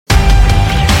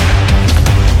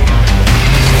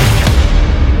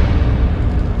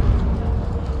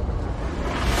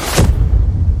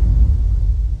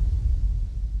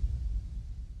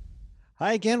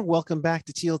Hi again. Welcome back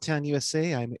to Teal Town,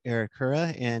 USA. I'm Eric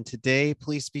Hura, and today,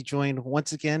 pleased to be joined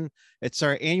once again. It's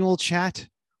our annual chat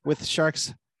with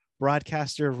Sharks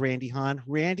broadcaster Randy Hahn.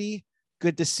 Randy,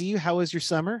 good to see you. How was your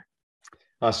summer?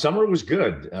 Summer was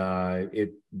good.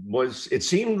 It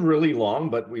seemed really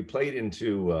long, but we played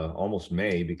into almost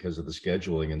May because of the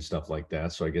scheduling and stuff like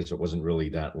that. So I guess it wasn't really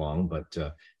that long, but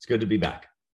it's good to be back.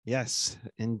 Yes,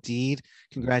 indeed.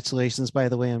 Congratulations, by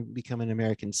the way, on becoming an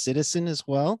American citizen as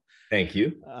well. Thank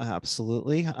you.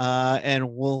 Absolutely.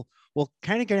 And we'll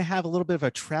kind of going to have a little bit of a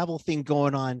travel thing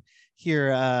going on here.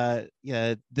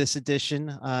 Yeah, this edition.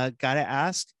 Got to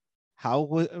ask,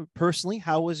 personally,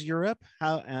 how was Europe?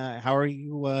 How are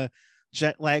you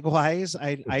jet lag wise?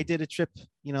 I did a trip,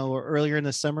 earlier in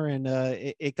the summer, and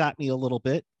it got me a little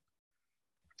bit.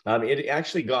 It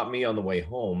actually got me on the way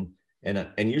home, and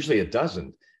usually it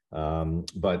doesn't.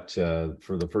 But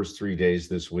for the first 3 days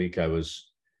this week, I was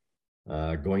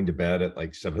going to bed at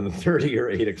like 7:30 or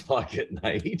 8 o'clock at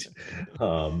night.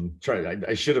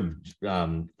 I should have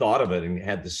thought of it and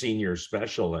had the senior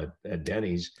special at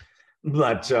Denny's,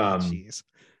 but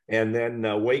and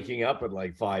then waking up at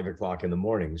like 5 o'clock in the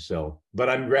morning. So, but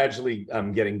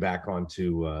I'm getting back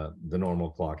onto the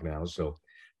normal clock now, so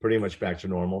pretty much back to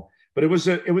normal. But it was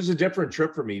a different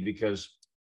trip for me because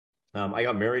I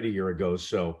got married a year ago,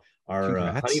 so our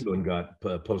honeymoon got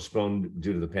postponed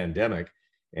due to the pandemic,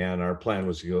 and our plan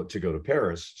was to go to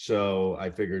Paris. So I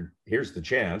figured, here's the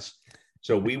chance.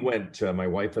 So we went. My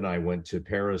wife and I went to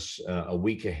Paris a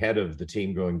week ahead of the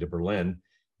team going to Berlin,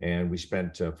 and we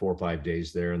spent 4 or 5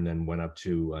 days there, and then went up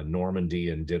to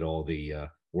Normandy and did all the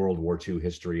World War II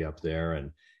history up there,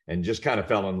 and just kind of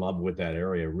fell in love with that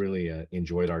area. Really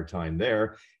enjoyed our time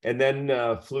there, and then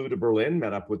flew to Berlin,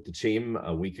 met up with the team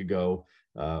a week ago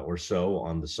or so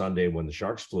on the Sunday when the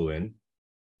Sharks flew in,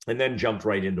 and then jumped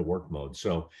right into work mode.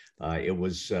 So it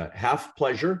was half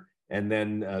pleasure, and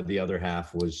then the other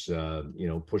half was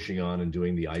pushing on and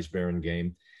doing the Ice Baron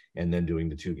game, and then doing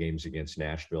the 2 games against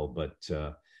Nashville. But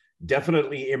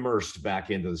definitely immersed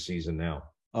back into the season now.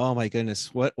 Oh my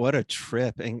goodness, what a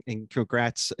trip. And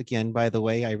congrats again, by the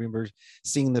way. I remember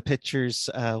seeing the pictures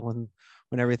when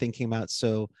everything came out.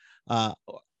 So uh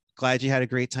glad you had a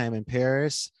great time in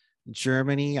Paris.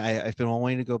 Germany, I've been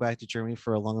wanting to go back to Germany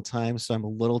for a long time, so I'm a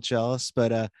little jealous.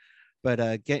 But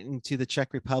getting to the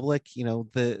Czech Republic,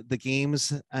 the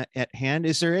games at hand,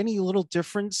 is there any little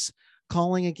difference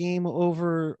calling a game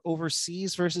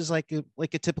overseas versus like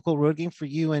a typical road game for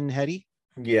you and Hetty?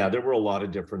 Yeah, there were a lot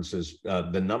of differences.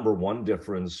 The number one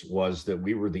difference was that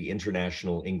we were the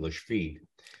international English feed. Okay.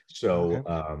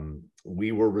 So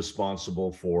we were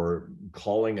responsible for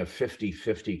calling a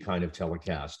 50-50 kind of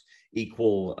telecast,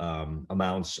 equal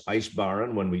amounts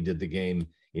Eisbären when we did the game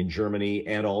in Germany,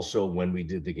 and also when we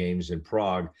did the games in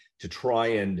Prague, to try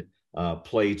and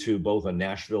play to both a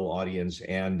Nashville audience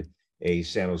and a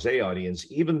San Jose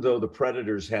audience, even though the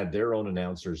Predators had their own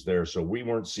announcers there. So we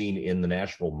weren't seen in the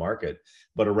Nashville market,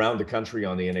 but around the country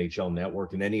on the NHL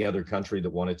network, and any other country that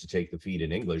wanted to take the feed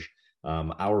in English,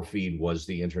 our feed was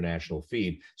the international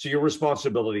feed. So your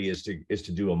responsibility is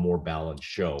to do a more balanced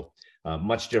show,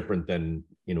 much different than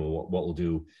what we'll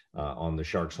do on the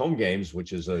Sharks home games,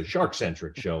 which is a Shark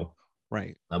centric show.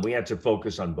 Right. We had to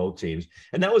focus on both teams,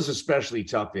 and that was especially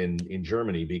tough in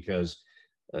Germany because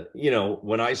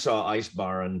when I saw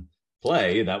Eisbären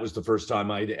play, that was the first time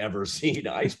I'd ever seen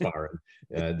Eisbären.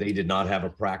 They did not have a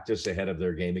practice ahead of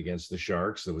their game against the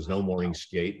Sharks. There was no morning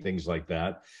skate, things like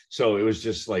that. So it was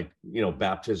just like,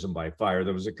 baptism by fire.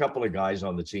 There was a couple of guys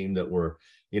on the team that were,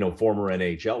 former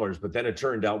NHLers, but then it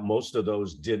turned out most of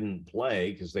those didn't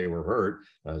play because they were hurt.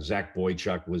 Zach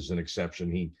Boychuk was an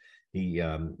exception. He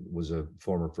was a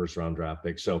former first round draft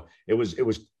pick. So it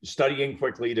was studying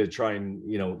quickly to try and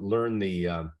learn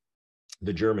the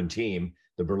German team,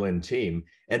 the Berlin team,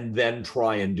 and then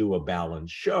try and do a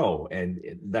balanced show. And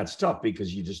that's tough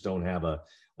because you just don't have a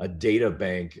data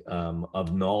bank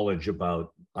of knowledge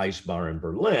about Eisbären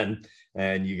Berlin,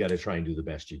 and you got to try and do the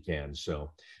best you can.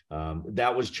 So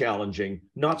that was challenging.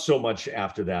 Not so much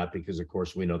after that because, of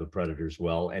course, we know the Predators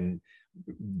well. And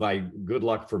by good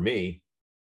luck for me,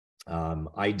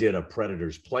 I did a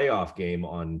Predators playoff game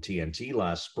on TNT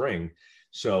last spring.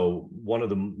 So one of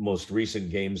the most recent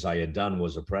games I had done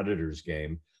was a Predators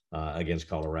game against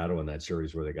Colorado in that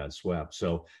series where they got swept.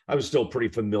 So I was still pretty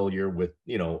familiar with,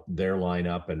 their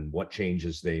lineup and what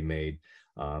changes they made.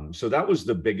 So that was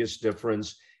the biggest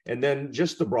difference. And then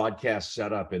just the broadcast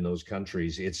setup in those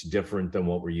countries, it's different than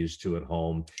what we're used to at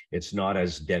home. It's not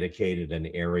as dedicated an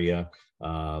area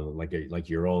like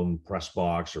your own press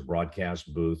box or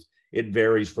broadcast booth. It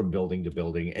varies from building to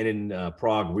building. And in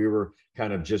Prague, we were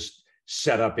kind of just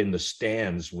set up in the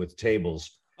stands with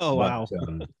tables. Oh, But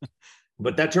wow.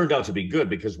 but that turned out to be good,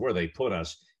 because where they put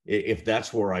us, if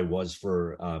that's where I was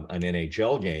for an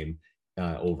NHL game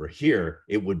over here,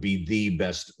 it would be the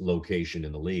best location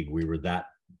in the league. We were that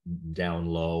down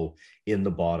low in the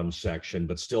bottom section,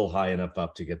 but still high enough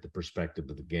up to get the perspective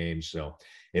of the game. So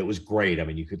it was great. I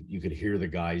mean, you could hear the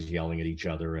guys yelling at each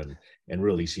other and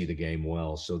really see the game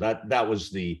well. So that was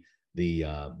the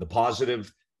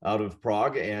positive out of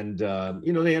Prague. And,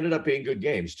 they ended up being good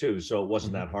games too. So it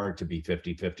wasn't that hard to be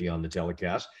 50-50 on the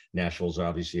telecast. Nashville's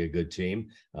obviously a good team.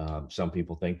 Some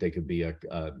people think they could be a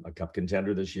cup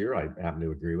contender this year. I happen to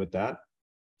agree with that.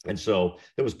 And so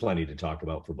there was plenty to talk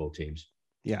about for both teams.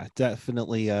 Yeah,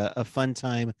 definitely a fun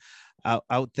time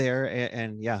out there.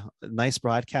 And yeah, nice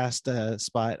broadcast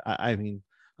spot. I mean,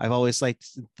 I've always liked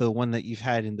the one that you've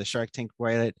had in the Shark Tank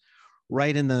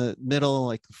right in the middle,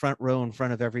 like the front row in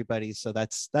front of everybody. So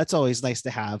that's always nice to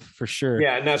have, for sure.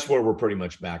 Yeah, and that's where we're pretty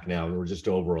much back now. We're just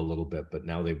over a little bit, but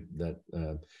now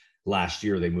last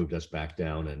year they moved us back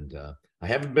down, and I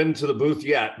haven't been to the booth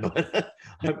yet, but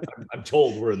I'm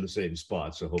told we're in the same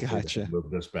spot. So hopefully Gotcha. they'll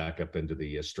move us back up into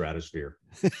the stratosphere.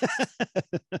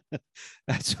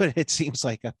 That's what it seems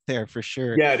like up there, for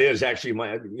sure. Yeah, it is actually.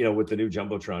 With the new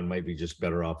jumbotron, might be just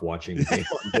better off watching the game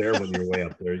up there. When you're way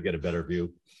up there, you get a better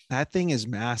view. That thing is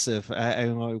massive. I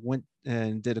went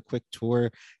and did a quick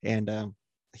tour, and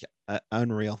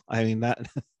unreal. I mean, that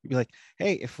you'd be like,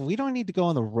 hey, if we don't need to go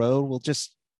on the road, we'll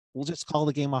just call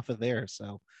the game off of there.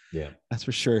 So yeah, that's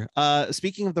for sure.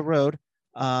 Speaking of the road,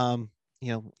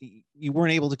 you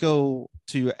weren't able to go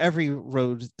to every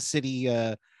road city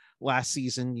last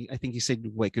season. I think you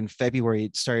said like in February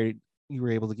it started. You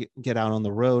were able to get out on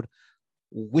the road.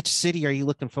 Which city are you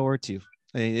looking forward to?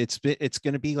 I mean, it's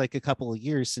going to be like a couple of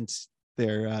years since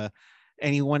there.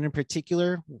 Anyone in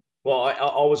particular? Well, I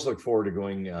always look forward to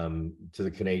going to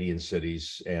the Canadian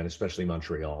cities, and especially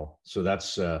Montreal. So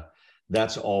that's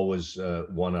always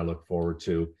one I look forward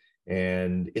to.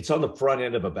 And it's on the front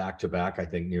end of a back-to-back, I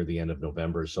think, near the end of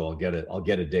November. So I'll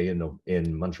get a day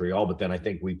in Montreal, but then I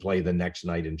think we play the next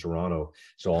night in Toronto.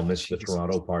 So I'll miss the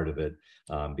Toronto part of it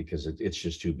because it's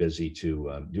just too busy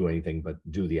to do anything but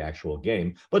do the actual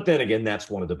game. But then again,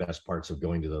 that's one of the best parts of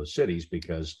going to those cities,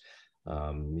 because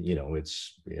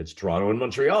it's Toronto and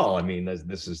Montreal. I mean,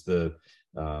 this is the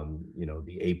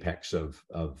apex of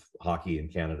hockey in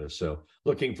Canada. So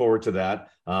looking forward to that.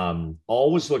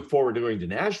 Always look forward to going to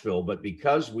Nashville, but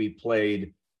because we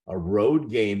played a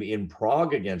road game in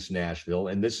Prague against Nashville,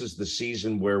 and this is the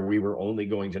season where we were only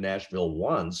going to Nashville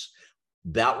once,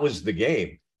 that was the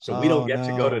game. So we don't get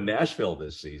to go to Nashville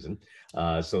this season.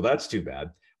 So that's too bad.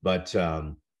 But,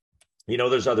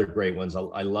 there's other great ones.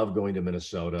 I love going to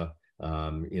Minnesota.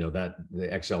 That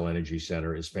the XL Energy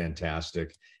Center is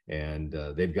fantastic, and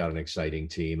they've got an exciting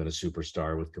team and a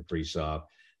superstar with Kaprizov.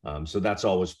 So that's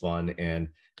always fun. And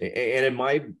in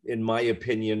my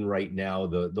opinion, right now,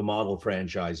 the model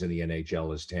franchise in the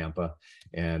NHL is Tampa,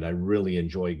 and I really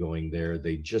enjoy going there.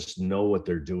 They just know what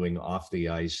they're doing off the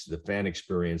ice. The fan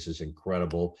experience is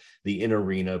incredible. The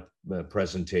in-arena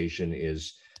presentation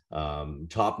is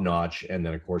top notch, and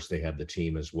then of course they have the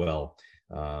team as well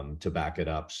to back it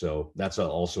up. So that's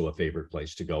also a favorite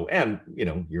place to go. And,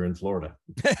 you're in Florida.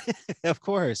 Of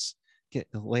course.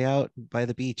 Lay out by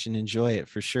the beach and enjoy it,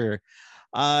 for sure.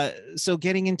 So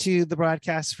getting into the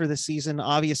broadcast for the season,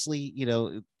 obviously,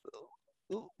 a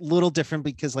little different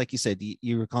because, like you said,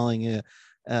 you were calling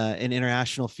an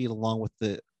international feed along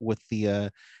with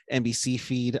the NBC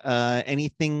feed.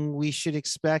 Anything we should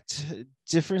expect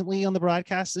differently on the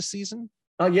broadcast this season?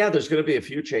 Yeah, there's going to be a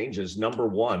few changes. Number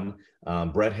one,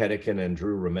 Brett Hedican and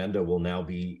Drew Remenda will now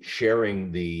be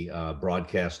sharing the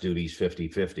broadcast duties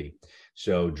 50-50.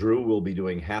 So Drew will be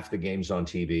doing half the games on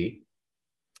TV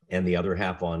and the other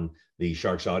half on the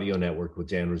Sharks Audio Network with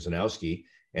Dan Rusanowski.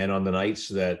 And on the nights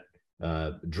that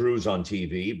Drew's on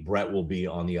TV, Brett will be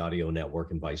on the audio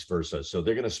network and vice versa. So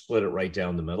they're going to split it right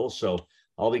down the middle. So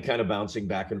I'll be kind of bouncing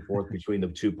back and forth between the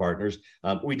two partners.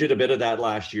 We did a bit of that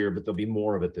last year, but there'll be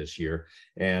more of it this year.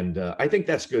 And I think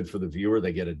that's good for the viewer.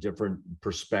 They get a different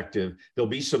perspective. There'll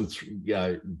be some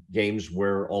games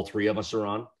where all three of us are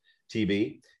on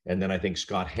TV. And then I think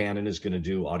Scott Hannon is going to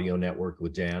do audio network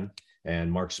with Dan,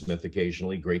 and Mark Smith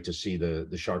occasionally. Great to see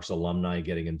the Sharks alumni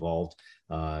getting involved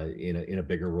in a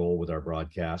bigger role with our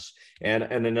broadcasts. And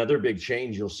another big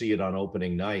change, you'll see it on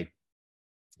opening night,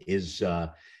 is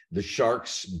the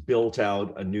Sharks built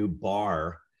out a new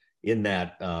bar in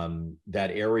that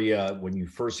area when you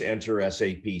first enter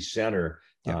SAP Center.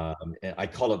 Yeah. I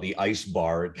call it the ice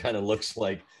bar. It kind of looks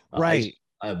like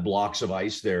blocks of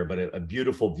ice there, but a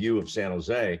beautiful view of San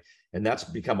Jose. and that's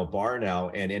become a bar now.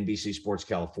 And NBC Sports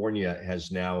California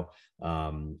has now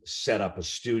set up a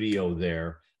studio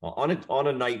there on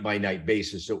a night by night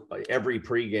basis. So every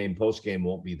pregame, postgame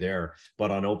won't be there,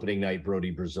 but on opening night, Brody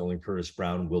Brazil and Curtis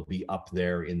Brown will be up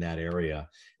there in that area.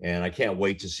 And I can't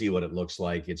wait to see what it looks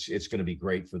like. It's going to be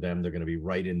great for them. They're going to be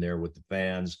right in there with the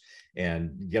fans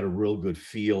and get a real good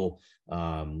feel,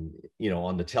 on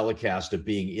the telecast of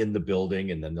being in the building.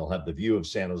 And then they'll have the view of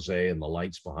San Jose and the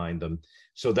lights behind them.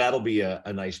 So that'll be a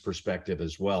nice perspective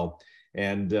as well.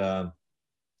 And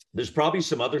there's probably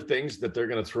some other things that they're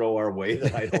going to throw our way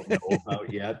that I don't know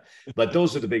about yet, but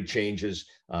those are the big changes.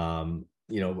 The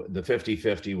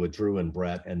 50-50 with Drew and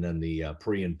Brett, and then the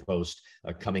pre and post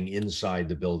coming inside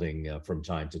the building from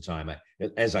time to time.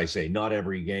 As I say, not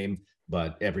every game,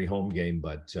 but every home game,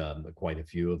 but quite a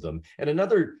few of them. And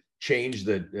another change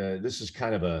that this is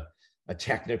kind of a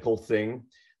technical thing,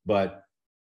 but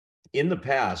in the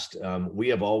past, we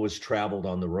have always traveled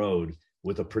on the road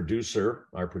with a producer.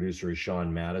 Our producer is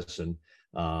Sean Madison,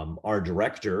 our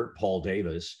director, Paul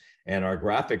Davis, and our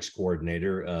graphics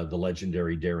coordinator, the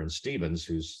legendary Darren Stevens,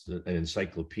 who's an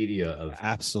encyclopedia of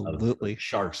absolutely of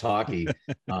Sharks hockey.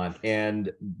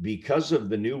 And because of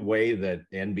the new way that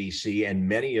NBC and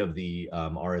many of the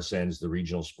RSNs, the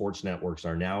regional sports networks,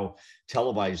 are now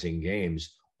televising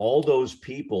games, all those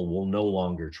people will no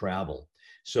longer travel.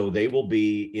 So they will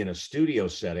be in a studio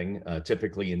setting,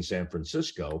 typically in San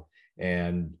Francisco.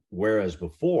 And whereas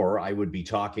before I would be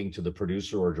talking to the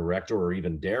producer or director or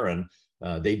even Darren,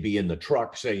 they'd be in the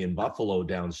truck, say in Buffalo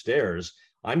downstairs.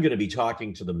 I'm going to be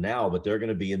talking to them now, but they're going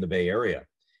to be in the Bay Area,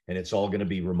 and it's all going to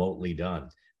be remotely done.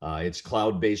 It's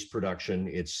cloud-based production.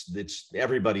 It's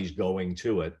everybody's going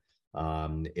to it.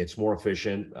 It's more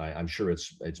efficient. I'm sure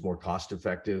it's more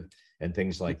cost-effective and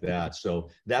things like that. So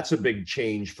that's a big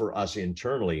change for us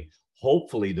internally.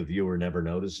 Hopefully the viewer never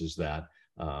notices that.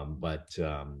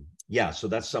 So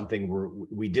that's something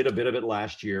we did a bit of it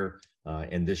last year,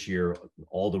 and this year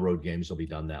all the road games will be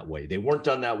done that way. They weren't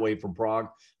done that way from Prague,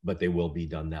 but they will be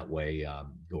done that way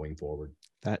going forward.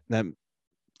 That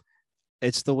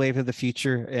it's the wave of the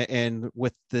future, and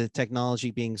with the technology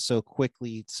being so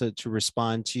quickly to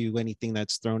respond to anything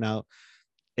that's thrown out,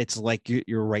 it's like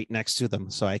you're right next to them.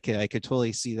 So I could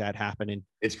totally see that happening.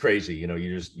 It's crazy.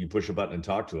 You push a button and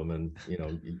talk to him, and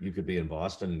you could be in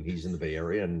Boston and he's in the Bay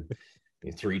Area, and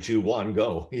 3, 2, 1,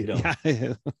 go. Yeah,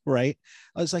 right.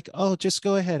 I was like, oh, just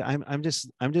go ahead. I'm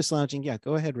just lounging. Yeah,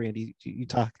 go ahead, Randy. You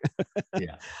talk.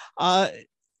 Yeah.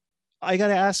 I got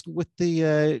to ask, with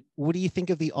the what do you think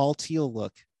of the all teal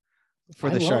look for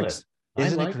the Sharks?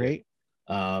 Isn't it great?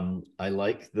 I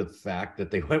like the fact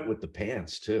that they went with the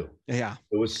pants too. Yeah.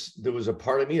 There was a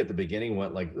part of me at the beginning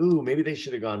went like, ooh, maybe they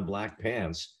should have gone black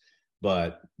pants,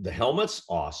 but the helmet's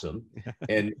awesome.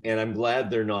 and I'm glad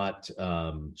they're not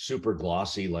super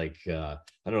glossy. Like, I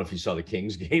don't know if you saw the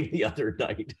Kings game the other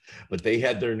night, but they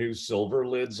had their new silver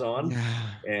lids on. Yeah.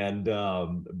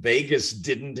 And Vegas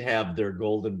didn't have their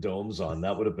golden domes on.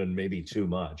 That would have been maybe too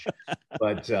much.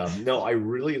 But no, I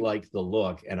really like the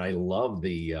look, and I love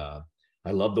the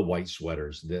white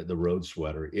sweaters, the road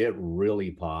sweater. It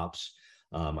really pops.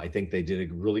 I think they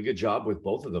did a really good job with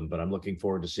both of them, but I'm looking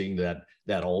forward to seeing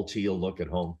that all teal look at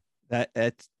home.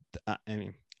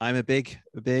 I'm a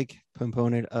big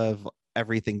proponent of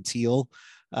everything teal.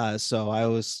 So I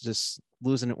was just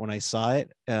losing it when I saw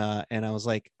it. And I was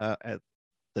like, the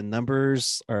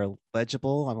numbers are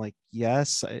legible. I'm like,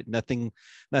 yes, nothing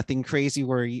crazy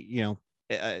where,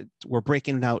 we're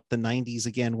breaking out the 90s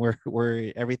again,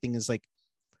 where everything is like,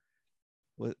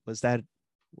 was that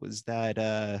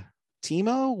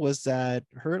Timo? Was that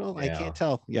Hurdle? Yeah. I can't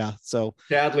tell. Yeah. So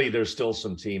sadly, there's still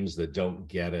some teams that don't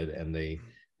get it, and they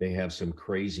have some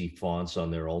crazy fonts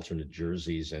on their alternate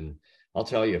jerseys. And I'll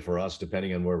tell you, for us,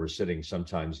 depending on where we're sitting,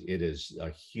 sometimes it is a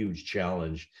huge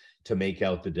challenge to make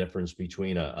out the difference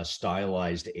between a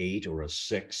stylized 8 or a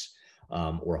 6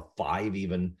 or a 5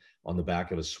 even on the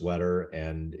back of a sweater.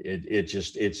 And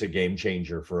it's a game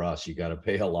changer for us. You got to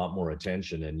pay a lot more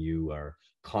attention, and you are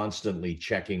constantly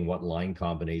checking what line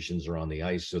combinations are on the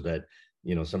ice, so that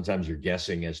sometimes you're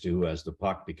guessing as to who has the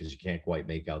puck because you can't quite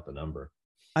make out the number.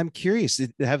 I'm curious,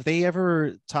 have they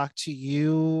ever talked to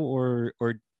you or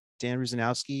Dan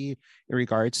Rusanowski in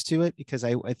regards to it? Because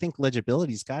I think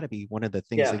legibility's got to be one of the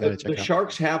things they got to check out. The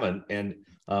Sharks haven't, and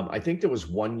I think there was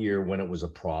one year when it was a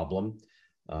problem.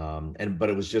 But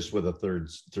it was just with a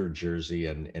third jersey,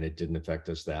 and it didn't affect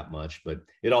us that much. But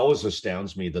it always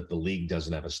astounds me that the league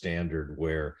doesn't have a standard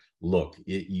where, look,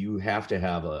 you have to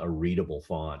have a readable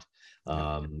font.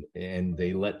 And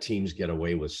they let teams get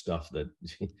away with stuff that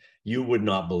you would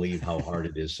not believe how hard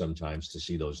it is sometimes to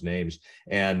see those names.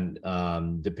 And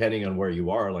depending on where you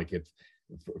are, like if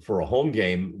for a home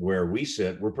game where we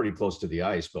sit, we're pretty close to the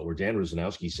ice, but where Dan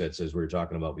Rusanowski sits, as we were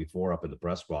talking about before, up in the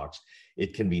press box,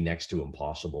 it can be next to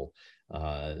impossible.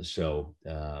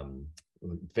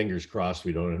 Fingers crossed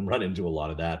we don't run into a lot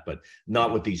of that, but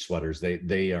not with these sweaters.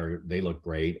 They look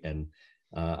great. And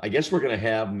I guess we're going to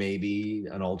have maybe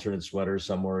an alternate sweater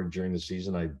somewhere during the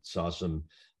season. I saw some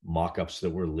mock-ups that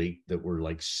were leaked that were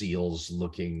like seals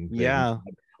looking things. Yeah.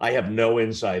 I have no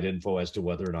inside info as to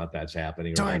whether or not that's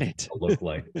happening. Darn it. Look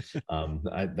like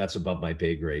that's above my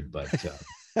pay grade, but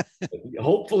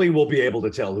hopefully we'll be able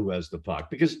to tell who has the puck,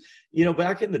 because,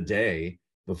 back in the day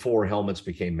before helmets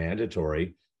became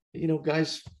mandatory,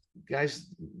 guys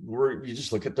you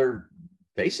just look at their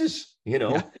faces,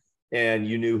 Yeah. and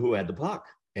you knew who had the puck.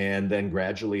 And then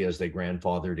gradually, as they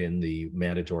grandfathered in the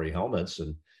mandatory helmets,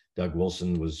 and Doug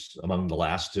Wilson was among the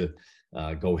last to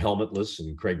go helmetless,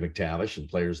 and Craig McTavish and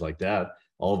players like that,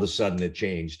 all of a sudden it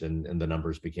changed, and the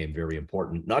numbers became very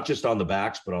important, not just on the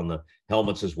backs, but on the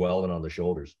helmets as well, and on the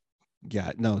shoulders.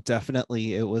 Yeah, no,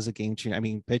 definitely. It was a game changer. I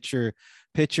mean, picture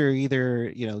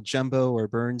either, Jumbo or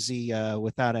Burnsy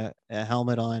without a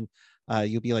helmet on,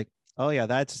 you'll be like, oh yeah,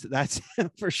 that's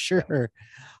for sure.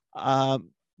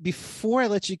 Before I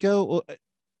let you go,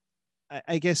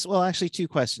 I guess, well, actually two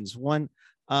questions. One,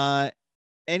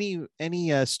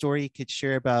 any story you could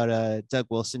share about Doug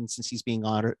Wilson since he's being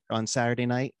honored on Saturday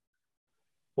night?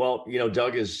 Well,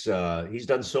 Doug is he's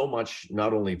done so much,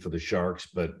 not only for the Sharks,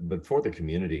 but for the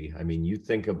community. I mean, you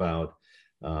think about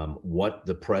what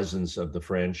the presence of the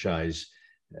franchise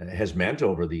has meant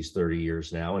over these 30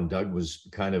 years now. And Doug was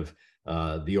kind of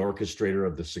the orchestrator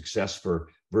of the success for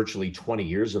virtually 20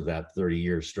 years of that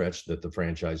 30-year stretch that the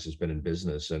franchise has been in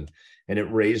business. And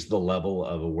it raised the level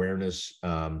of awareness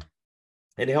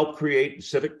and helped create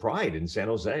civic pride in San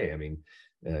Jose. I mean,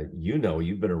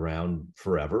 you've been around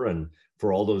forever, and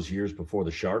for all those years before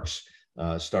the Sharks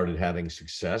started having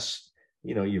success,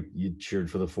 you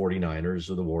cheered for the 49ers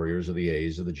or the Warriors or the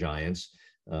A's or the Giants.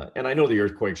 And I know the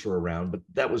Earthquakes were around, but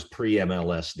that was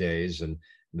pre-MLS days, and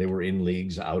they were in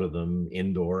leagues, out of them,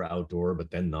 indoor, outdoor,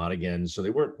 but then not again. So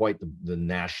they weren't quite the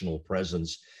national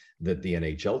presence that the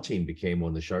NHL team became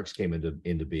when the Sharks came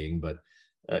into being. But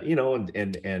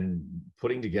and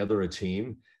putting together a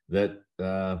team that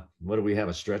what do we have,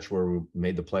 a stretch where we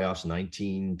made the playoffs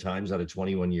 19 times out of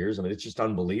 21 years. I mean, it's just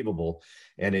unbelievable.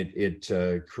 And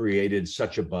it created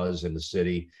such a buzz in the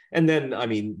city. And then, I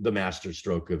mean, the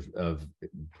masterstroke of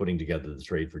putting together the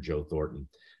trade for Joe Thornton.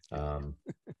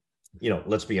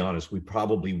 Let's be honest, we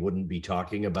probably wouldn't be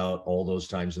talking about all those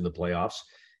times in the playoffs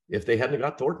if they hadn't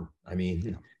got Thornton. I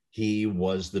mean, he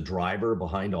was the driver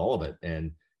behind all of it.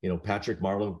 And Patrick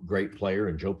Marleau, great player,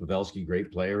 and Joe Pavelski,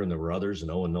 great player, and there were others, and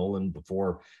Owen Nolan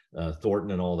before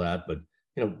Thornton and all that. But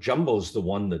Jumbo's the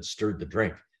one that stirred the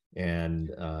drink, and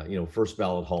first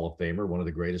ballot Hall of Famer, one of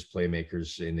the greatest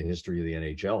playmakers in the history of the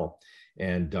NHL.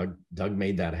 And Doug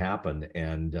made that happen,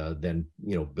 and then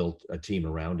built a team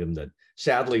around him that,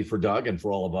 sadly for Doug and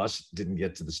for all of us, didn't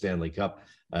get to the Stanley Cup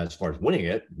as far as winning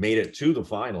it. Made it to the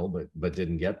final, but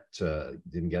didn't get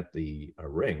the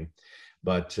ring.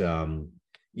 But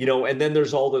and then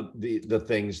there's all the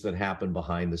things that happen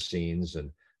behind the scenes.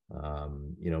 And,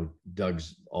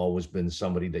 Doug's always been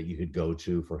somebody that you could go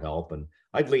to for help. And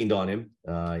I've leaned on him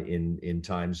in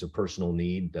times of personal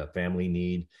need, family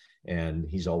need, and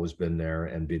he's always been there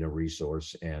and been a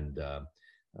resource. And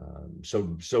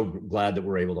so glad that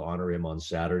we're able to honor him on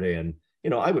Saturday. And,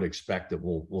 I would expect that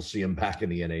we'll see him back in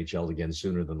the NHL again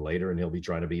sooner than later, and he'll be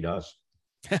trying to beat us.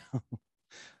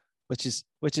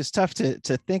 which is tough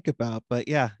to think about, but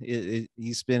yeah,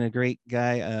 he's been a great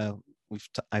guy.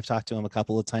 I've talked to him a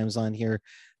couple of times on here.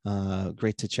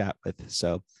 Great to chat with.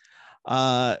 So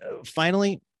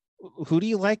finally, who do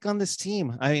you like on this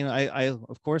team? I mean, I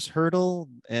of course Hertl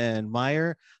and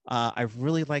Meier. I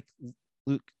really like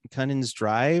Luke Kunin's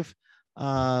drive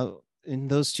in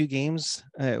those two games.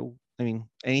 I mean,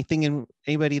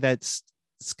 anybody that's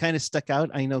kind of stuck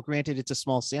out? I know, granted, it's a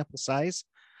small sample size.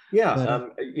 Yeah,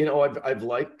 but, I've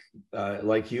liked,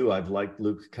 like you, I've liked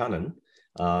Luke Kunin,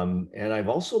 and I've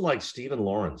also liked Steven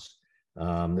Lawrence.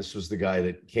 This was the guy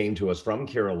that came to us from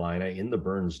Carolina in the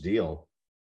Burns deal,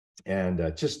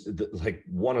 and just like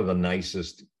one of the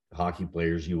nicest hockey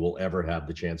players you will ever have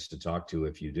the chance to talk to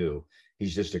if you do.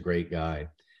 He's just a great guy.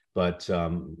 but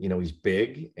he's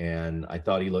big, and I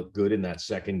thought he looked good in that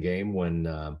second game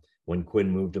when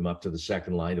Quinn moved him up to the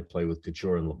second line to play with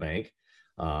Couture and Labanc.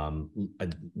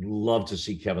 I'd love to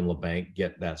see Kevin Labanc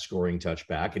get that scoring touch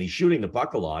back, and he's shooting the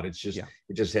puck a lot. It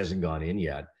just hasn't gone in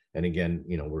yet. And again,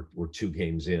 we're 2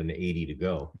 games in, 80 to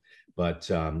go. But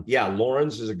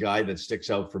Lawrence is a guy that sticks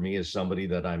out for me as somebody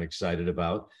that I'm excited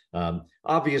about.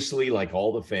 Obviously, like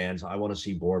all the fans, I want to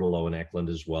see Bordeleau and Eklund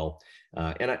as well.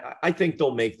 And I think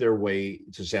they'll make their way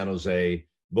to San Jose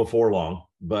before long.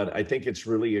 But I think it's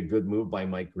really a good move by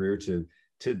Mike Grier to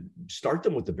start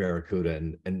them with the Barracuda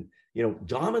and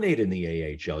dominate in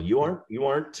the AHL. You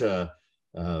aren't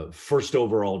first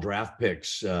overall draft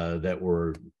picks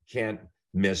that can't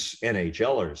miss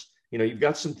NHLers. You've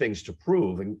got some things to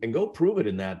prove, and go prove it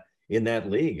in that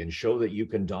league and show that you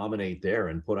can dominate there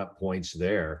and put up points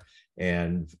there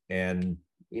and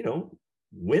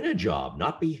win a job,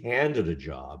 not be handed a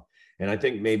job. And I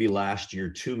think maybe last year,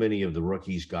 too many of the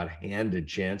rookies got handed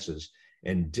chances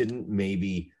and didn't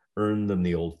maybe earn them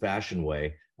the old fashioned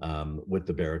way with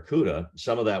the Barracuda.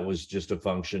 Some of that was just a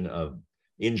function of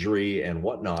injury and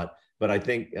whatnot. But I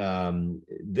think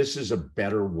this is a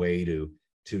better way to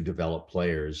develop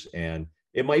players, and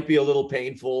it might be a little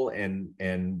painful,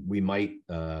 and we might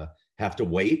have to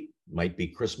wait. Might be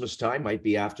Christmas time, might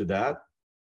be after that.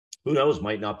 Who knows?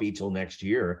 Might not be till next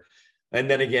year. And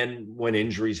then again, when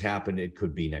injuries happen, it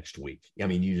could be next week. I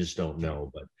mean, you just don't know.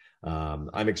 But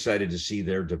I'm excited to see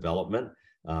their development.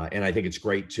 And I think it's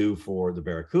great, too, for the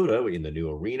Barracuda in the new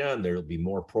arena. And there'll be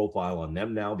more profile on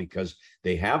them now because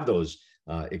they have those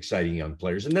exciting young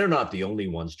players. And they're not the only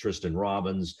ones. Tristan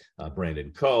Robbins,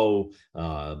 Brandon Coe,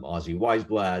 Ozzy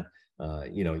Weisblad.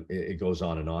 It goes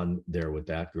on and on there with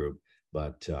that group.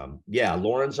 But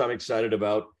Lawrence, I'm excited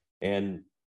about. And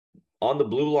on the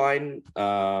blue line,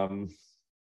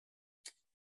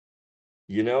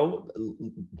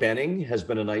 Benning has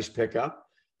been a nice pickup.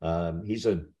 He's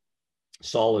a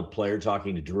solid player.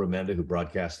 Talking to Drew Amenda, who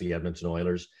broadcast the Edmonton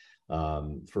Oilers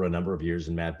for a number of years,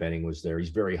 and Matt Benning was there. He's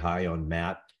very high on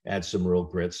Matt. Add some real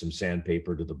grit, some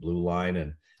sandpaper to the blue line.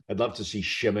 And I'd love to see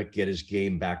Shimmick get his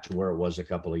game back to where it was a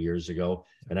couple of years ago.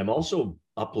 And I'm also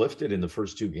uplifted in the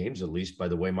first 2 games, at least, by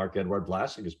the way Marc-Edouard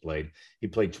Vlasic has played. He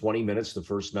played 20 minutes the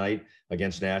first night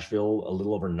against Nashville, a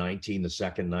little over 19 the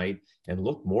second night, and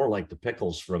looked more like the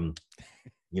Pickles from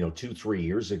 2-3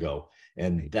 years ago.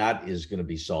 And that is going to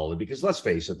be solid because, let's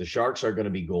face it, the Sharks are going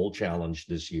to be goal challenged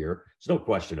this year. There's no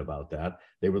question about that.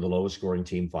 They were the lowest scoring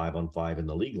team 5-on-5 in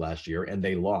the league last year, and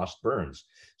they lost Burns.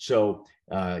 So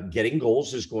getting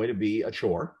goals is going to be a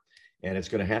chore, and it's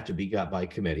going to have to be got by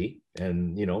committee.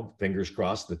 And, fingers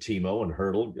crossed that Timo and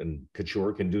Hertl and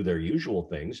Couture can do their usual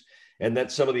things, and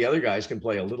that some of the other guys can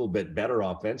play a little bit better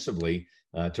offensively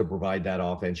to provide that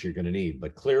offense you're going to need.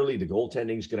 But clearly the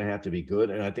goaltending is going to have to be good.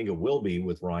 And I think it will be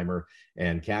with Reimer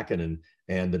and Kakkonen,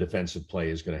 and the defensive play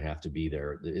is going to have to be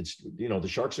there. It's, the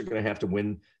Sharks are going to have to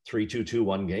win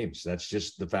 3-2-2-1 games. That's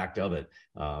just the fact of it.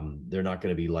 They're not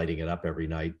going to be lighting it up every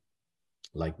night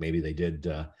like maybe they did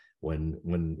when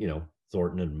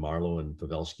Thornton and Marleau and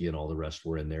Pavelski and all the rest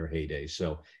were in their heyday.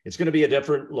 So it's going to be a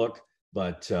different look.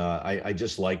 But I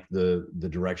just like the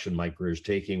direction Mike Grier's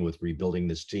taking with rebuilding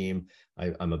this team.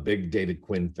 I'm a big David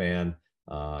Quinn fan.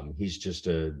 He's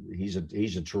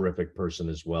a terrific person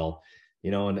as well,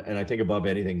 and I think above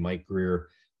anything, Mike Grier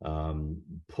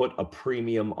put a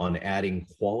premium on adding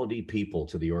quality people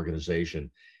to the organization.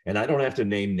 And I don't have to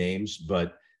name names,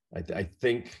 but I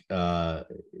think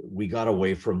we got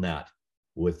away from that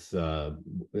with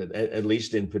at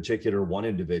least in particular one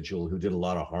individual who did a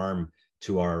lot of harm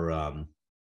to our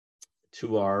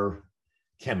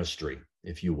chemistry,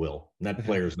 if you will. And that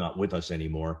player's not with us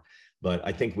anymore, but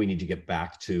I think we need to get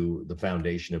back to the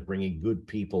foundation of bringing good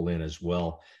people in as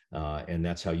well. And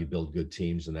that's how you build good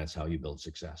teams, and that's how you build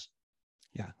success.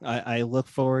 Yeah, I look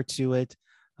forward to it.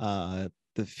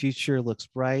 The future looks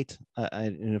bright.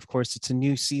 And of course, it's a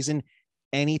new season.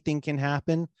 Anything can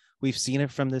happen. We've seen it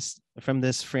from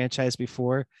this franchise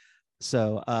before.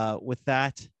 So with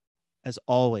that, as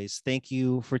always, thank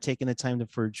you for taking the time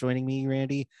for joining me,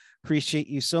 Randy. Appreciate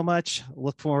you so much.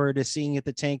 Look forward to seeing you at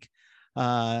the tank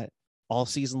all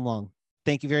season long.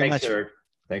 Thank you very much. Thanks, Eric.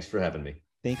 Thanks for having me.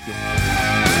 Thank you.